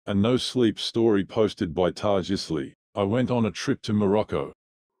A no-sleep story posted by TajIsly. I went on a trip to Morocco.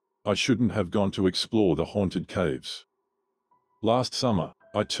 I shouldn't have gone to explore the haunted caves. Last summer,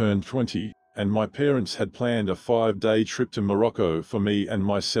 I turned 20, and my parents had planned a 5-day trip to Morocco for me and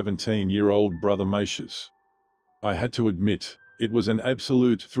my 17-year-old brother 𝑚𝑜𝑠. I had to admit, it was an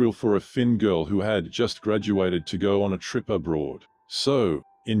absolute thrill for a Finn girl who had just graduated to go on a trip abroad. So,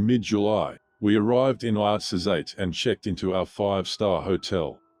 in mid-July, we arrived in 𝑤𝑒𝑛𝑡 and checked into our 5-star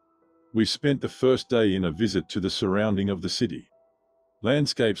hotel. We spent the first day in a visit to the surrounding of the city.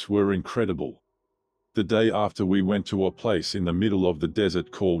 Landscapes were incredible. The day after, we went to a place in the middle of the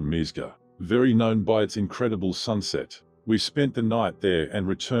desert called 𝑚𝑜𝑠, very known by its incredible sunset. We spent the night there and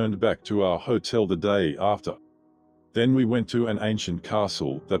returned back to our hotel the day after. Then we went to an ancient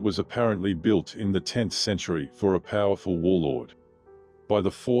castle that was apparently built in the 10th century for a powerful warlord. By the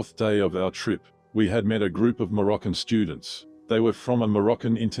 4th day of our trip, we had met a group of Moroccan students. They were from a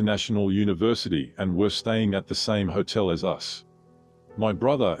Moroccan international university and were staying at the same hotel as us. My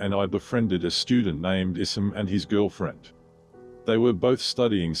brother and I befriended a student named 𝑠h𝑚 and his girlfriend. They were both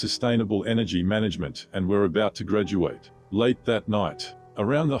studying sustainable energy management and were about to graduate. Late that night,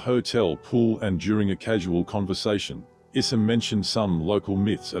 around the hotel pool and during a casual conversation, 𝑠h𝑚 mentioned some local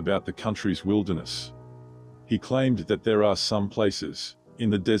myths about the country's wilderness. He claimed that there are some places, in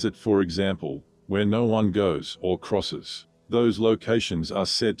the desert for example, where no one goes or crosses. Those locations are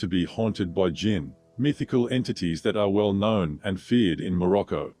said to be haunted by jinn, mythical entities that are well known and feared in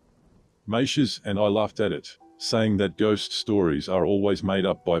Morocco. 𝑚𝑜𝑠 and I laughed at it, saying that ghost stories are always made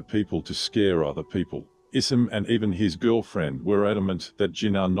up by people to scare other people. 𝑠h𝑚 and even his girlfriend were adamant that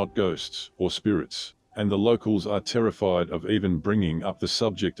jinn are not ghosts or spirits, and the locals are terrified of even bringing up the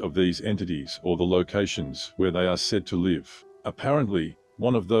subject of these entities or the locations where they are said to live. Apparently,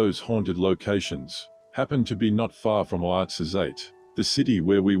 one of those haunted locations happened to be not far from 𝑤𝑒𝑛𝑡, the city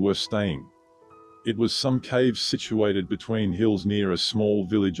where we were staying. It was some caves situated between hills near a small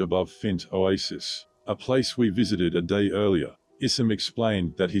village above 𝑠h𝑝l oasis, a place we visited a day earlier. 𝑠h𝑚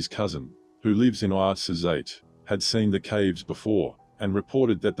explained that his cousin, who lives in 𝑤𝑒𝑛𝑡, had seen the caves before, and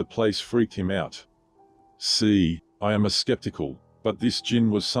reported that the place freaked him out. See, I am a skeptical, but this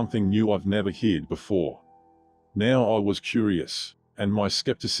jinn was something new I've never heard before. Now I was curious, and my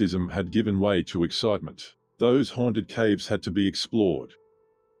skepticism had given way to excitement. Those haunted caves had to be explored.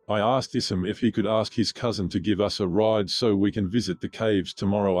 I asked 𝑠h𝑚 if he could ask his cousin to give us a ride so we can visit the caves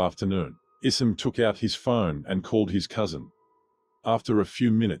tomorrow afternoon. 𝑠h𝑚 took out his phone and called his cousin. After a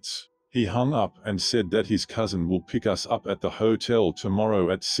few minutes, he hung up and said that his cousin will pick us up at the hotel tomorrow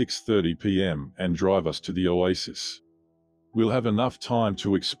at 6:30 p.m. and drive us to the oasis. We'll have enough time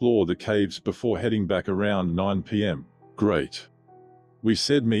to explore the caves before heading back around 9 p.m. Great, we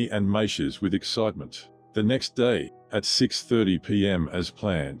said, me and 𝑚𝑜𝑠 with excitement. The next day, at 6:30 p.m. as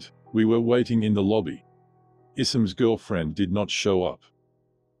planned, we were waiting in the lobby. 𝑠h𝑚's girlfriend did not show up.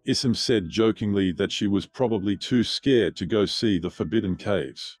 𝑠h𝑚 said jokingly that she was probably too scared to go see the forbidden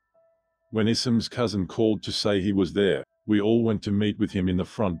caves. When 𝑠h𝑚's cousin called to say he was there, we all went to meet with him in the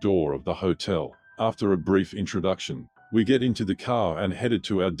front door of the hotel. After a brief introduction, we get into the car and headed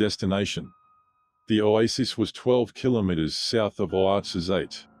to our destination. The oasis was 12 kilometers south of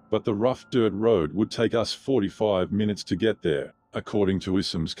𝑤𝑒𝑛𝑡, but the rough dirt road would take us 45 minutes to get there. According to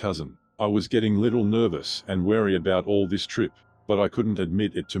𝑠h𝑚's cousin, I was getting a little nervous and wary about all this trip, but I couldn't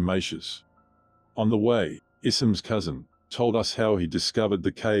admit it to 𝑚𝑜𝑠. On the way, 𝑠h𝑚's cousin told us how he discovered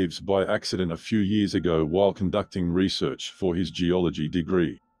the caves by accident a few years ago while conducting research for his geology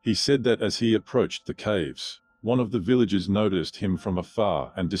degree. He said that as he approached the caves, one of the villagers noticed him from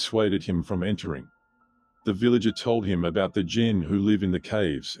afar and dissuaded him from entering. The villager told him about the jinn who live in the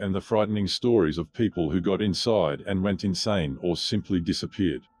caves and the frightening stories of people who got inside and went insane or simply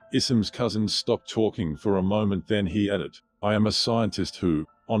disappeared. 𝑠h𝑚's cousin stopped talking for a moment, then he added, I am a scientist who,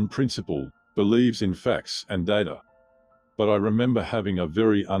 on principle, believes in facts and data. But I remember having a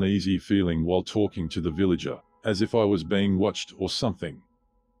very uneasy feeling while talking to the villager, as if I was being watched or something.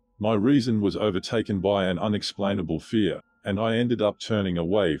 My reason was overtaken by an unexplainable fear, and I ended up turning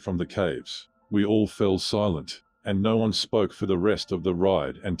away from the caves. We all fell silent, and no one spoke for the rest of the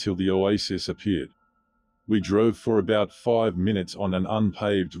ride until the oasis appeared. We drove for about 5 minutes on an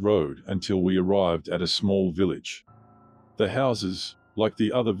unpaved road until we arrived at a small village. The houses, like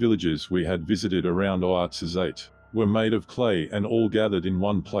the other villages we had visited around 𝑤𝑒𝑛𝑡, were made of clay and all gathered in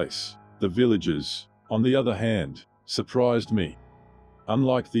one place. The villagers, on the other hand, surprised me.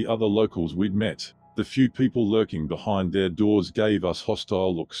 Unlike the other locals we'd met, the few people lurking behind their doors gave us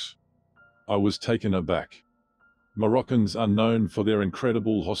hostile looks. I was taken aback. Moroccans are known for their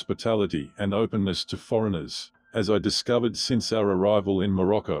incredible hospitality and openness to foreigners. as I discovered since our arrival in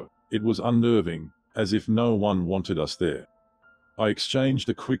Morocco. It was unnerving, as if no one wanted us there. I exchanged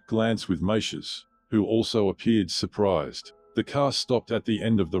a quick glance with 𝑚𝑜𝑠hes, who also appeared surprised. The car stopped at the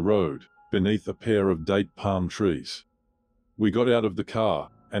end of the road, beneath a pair of date palm trees. We got out of the car,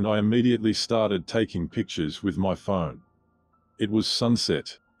 and I immediately started taking pictures with my phone. It was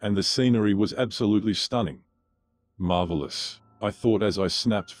sunset, and the scenery was absolutely stunning. Marvelous, I thought as I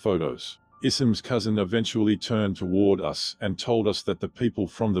snapped photos. 𝑠h𝑚's cousin eventually turned toward us and told us that the people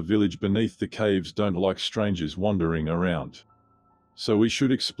from the village beneath the caves don't like strangers wandering around. So we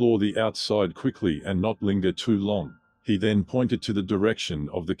should explore the outside quickly and not linger too long. He then pointed to the direction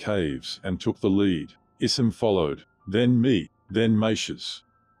of the caves and took the lead. 𝑠h𝑚 followed, then me, then 𝑚𝑜𝑠hes.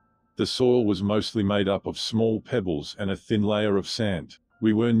 The soil was mostly made up of small pebbles and a thin layer of sand.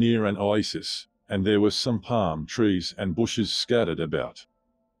 We were near an oasis, and there were some palm trees and bushes scattered about.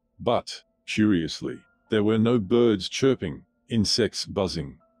 But, curiously, there were no birds chirping, insects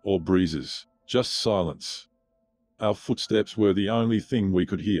buzzing, or breezes, just silence. Our footsteps were the only thing we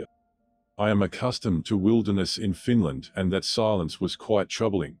could hear. I am accustomed to wilderness in Finland, and that silence was quite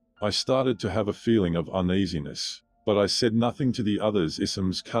troubling. I started to have a feeling of uneasiness, but I said nothing to the others.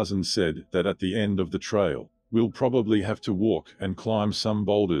 𝑠h𝑚's cousin said that at the end of the trail, we'll probably have to walk and climb some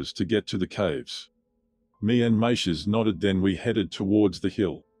boulders to get to the caves. Me and 𝑚𝑜𝑠hes nodded. Then we headed towards the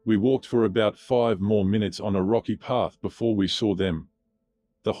hill. We walked for about 5 more minutes on a rocky path before we saw them.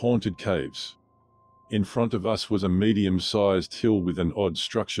 The haunted caves. In front of us was a medium-sized hill with an odd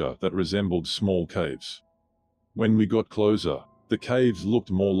structure that resembled small caves. When we got closer, the caves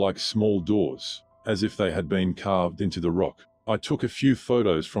looked more like small doors, as if they had been carved into the rock. I took a few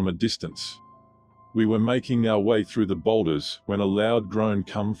photos from a distance. We were making our way through the boulders when a loud groan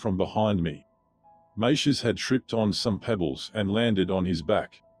came from behind me. 𝑚𝑜𝑠hes had tripped on some pebbles and landed on his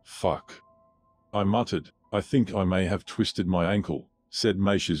back. "Fuck," I muttered. "I think I may have twisted my ankle," said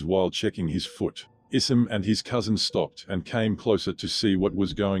𝑚𝑜𝑠hes while checking his foot. 𝑠h𝑚 and his cousin stopped and came closer to see what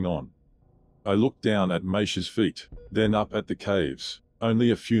was going on. I looked down at 𝑚𝑜𝑠hes' feet, then up at the caves, only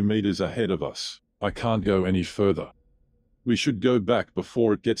a few meters ahead of us. "I can't go any further. We should go back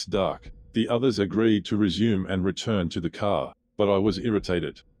before it gets dark." The others agreed to resume and return to the car, but I was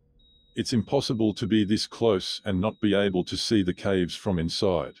irritated. It's impossible to be this close and not be able to see the caves from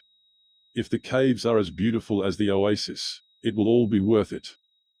inside. If the caves are as beautiful as the oasis, it will all be worth it.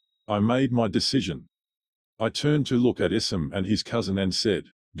 I made my decision. I turned to look at 𝑠h𝑚 and his cousin and said,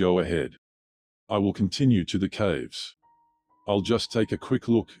 "Go ahead. I will continue to the caves. I'll just take a quick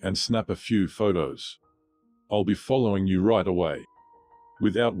look and snap a few photos. I'll be following you right away."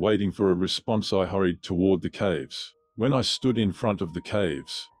 Without waiting for a response, I hurried toward the caves. When I stood in front of the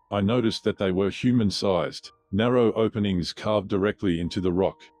caves, I noticed that they were human-sized, narrow openings carved directly into the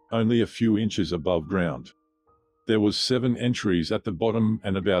rock, only a few inches above ground. There was 7 entries at the bottom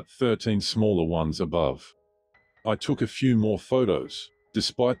and about 13 smaller ones above. I took a few more photos.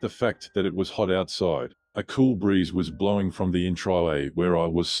 Despite the fact that it was hot outside, a cool breeze was blowing from the entryway where I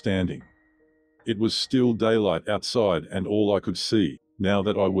was standing. It was still daylight outside, and all I could see, now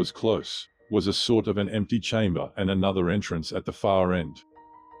that I was close, was a sort of an empty chamber and another entrance at the far end.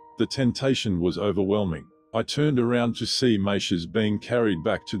 The temptation was overwhelming. I turned around to see 𝑚𝑜𝑠hes being carried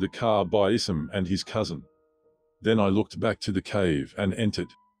back to the car by 𝑠h𝑚 and his cousin. Then I looked back to the cave and entered.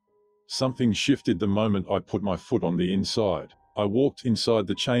 Something shifted the moment I put my foot on the inside. I walked inside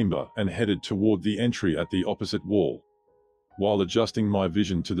the chamber and headed toward the entry at the opposite wall. While adjusting my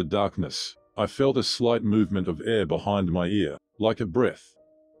vision to the darkness, I felt a slight movement of air behind my ear, like a breath.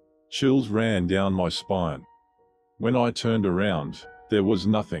 Chills ran down my spine. When I turned around, there was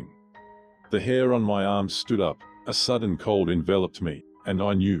nothing. The hair on my arms stood up, a sudden cold enveloped me, and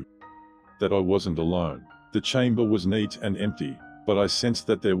I knew that I wasn't alone. The chamber was neat and empty, but I sensed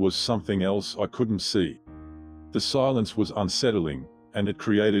that there was something else I couldn't see. The silence was unsettling, and it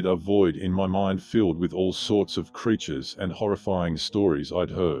created a void in my mind filled with all sorts of creatures and horrifying stories I'd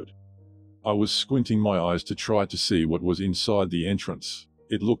heard. I was squinting my eyes to try to see what was inside the entrance.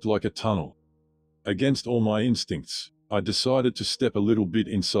 It looked like a tunnel. Against all my instincts, I decided to step a little bit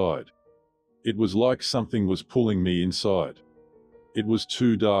inside. It was like something was pulling me inside. It was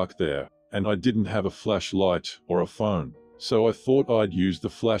too dark there, and I didn't have a flashlight or a phone, so I thought I'd use the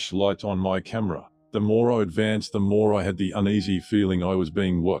flashlight on my camera. The more I advanced, the more I had the uneasy feeling I was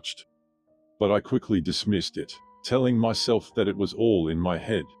being watched. But I quickly dismissed it, telling myself that it was all in my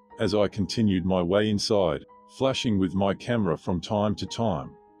head. As I continued my way inside, flashing with my camera from time to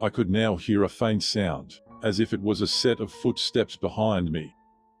time, I could now hear a faint sound, as if it was a set of footsteps behind me.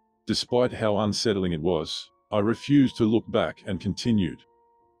 Despite how unsettling it was, I refused to look back and continued.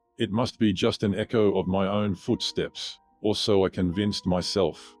 It must be just an echo of my own footsteps, or so I convinced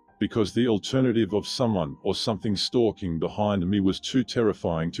myself, because the alternative of someone or something stalking behind me was too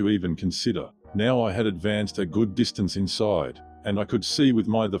terrifying to even consider. Now I had advanced a good distance inside, and I could see with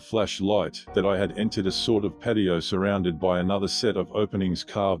the flashlight that I had entered a sort of patio surrounded by another set of openings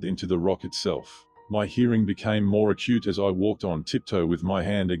carved into the rock itself. My hearing became more acute as I walked on tiptoe with my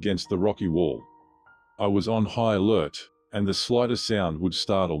hand against the rocky wall. I was on high alert, and the slightest sound would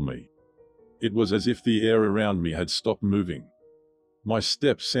startle me. It was as if the air around me had stopped moving. My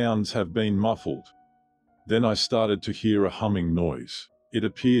step sounds have been muffled. Then I started to hear a humming noise. It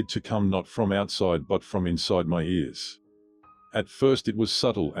appeared to come not from outside but from inside my ears. At first it was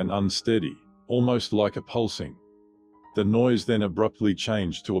subtle and unsteady, almost like a pulsing. The noise then abruptly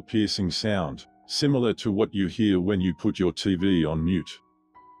changed to a piercing sound, similar to what you hear when you put your TV on mute.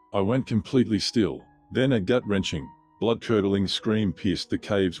 I went completely still. Then a gut-wrenching, blood-curdling scream pierced the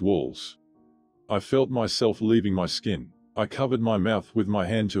cave's walls. I felt myself leaving my skin. I covered my mouth with my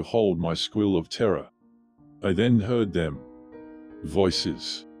hand to hold my squeal of terror. I then heard them.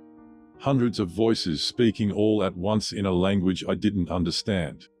 Voices. Hundreds of voices speaking all at once in a language I didn't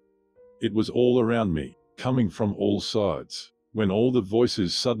understand. It was all around me, coming from all sides. When all the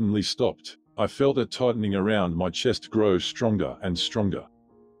voices suddenly stopped, I felt a tightening around my chest grow stronger and stronger.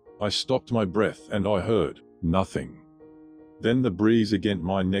 I stopped my breath and I heard nothing. Then the breeze against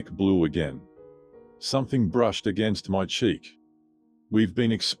my neck blew again. Something brushed against my cheek. "We've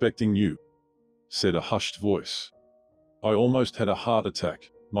been expecting you," said a hushed voice. I almost had a heart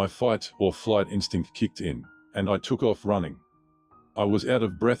attack. My fight or flight instinct kicked in, and I took off running. I was out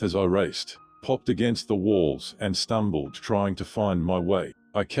of breath as I raced, popped against the walls and stumbled trying to find my way.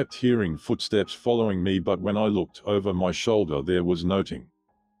 I kept hearing footsteps following me, but when I looked over my shoulder there was nothing.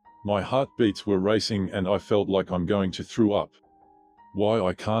 My heartbeats were racing and I felt like I'm going to throw up. Why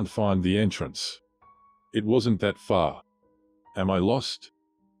I can't find the entrance? It wasn't that far. Am I lost?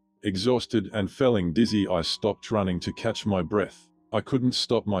 Exhausted and feeling dizzy, I stopped running to catch my breath. I couldn't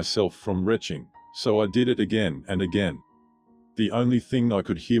stop myself from retching, so I did it again and again. The only thing I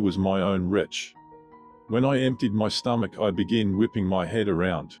could hear was my own retch. When I emptied my stomach I began whipping my head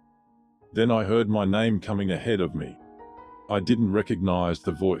around. Then I heard my name coming ahead of me. I didn't recognize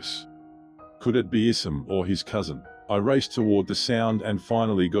the voice. Could it be Isam or his cousin? I raced toward the sound and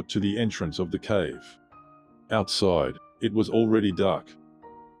finally got to the entrance of the cave. Outside, it was already dark.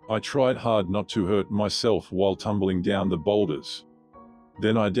 I tried hard not to hurt myself while tumbling down the boulders.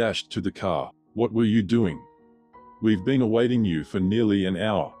 Then I dashed to the car. "What were you doing?" "We've been awaiting you for nearly an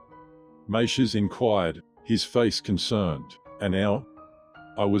hour," Maishes inquired, his face concerned. "An hour?"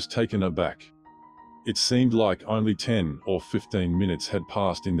 I was taken aback. It seemed like only 10 or 15 minutes had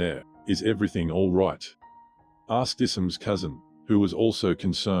passed in there. "Is everything all right?" asked Isam's cousin, who was also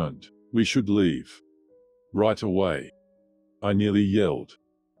concerned. "We should leave right away," I nearly yelled.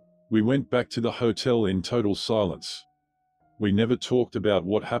 We went back to the hotel in total silence. We never talked about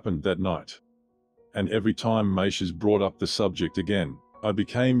what happened that night. And every time Maishes brought up the subject again, I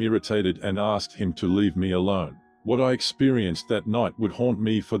became irritated and asked him to leave me alone. What I experienced that night would haunt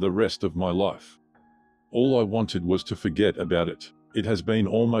me for the rest of my life. All I wanted was to forget about it. It has been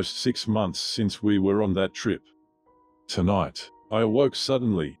almost 6 months since we were on that trip. Tonight, I awoke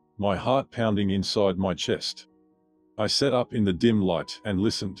suddenly, my heart pounding inside my chest. I sat up in the dim light and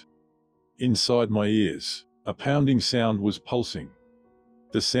listened. Inside my ears, a pounding sound was pulsing.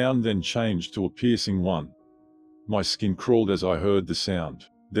 The sound then changed to a piercing one. My skin crawled as I heard the sound.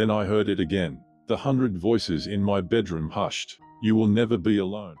 Then I heard it again. The 100 voices in my bedroom hushed. "You will never be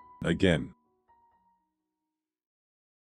alone again."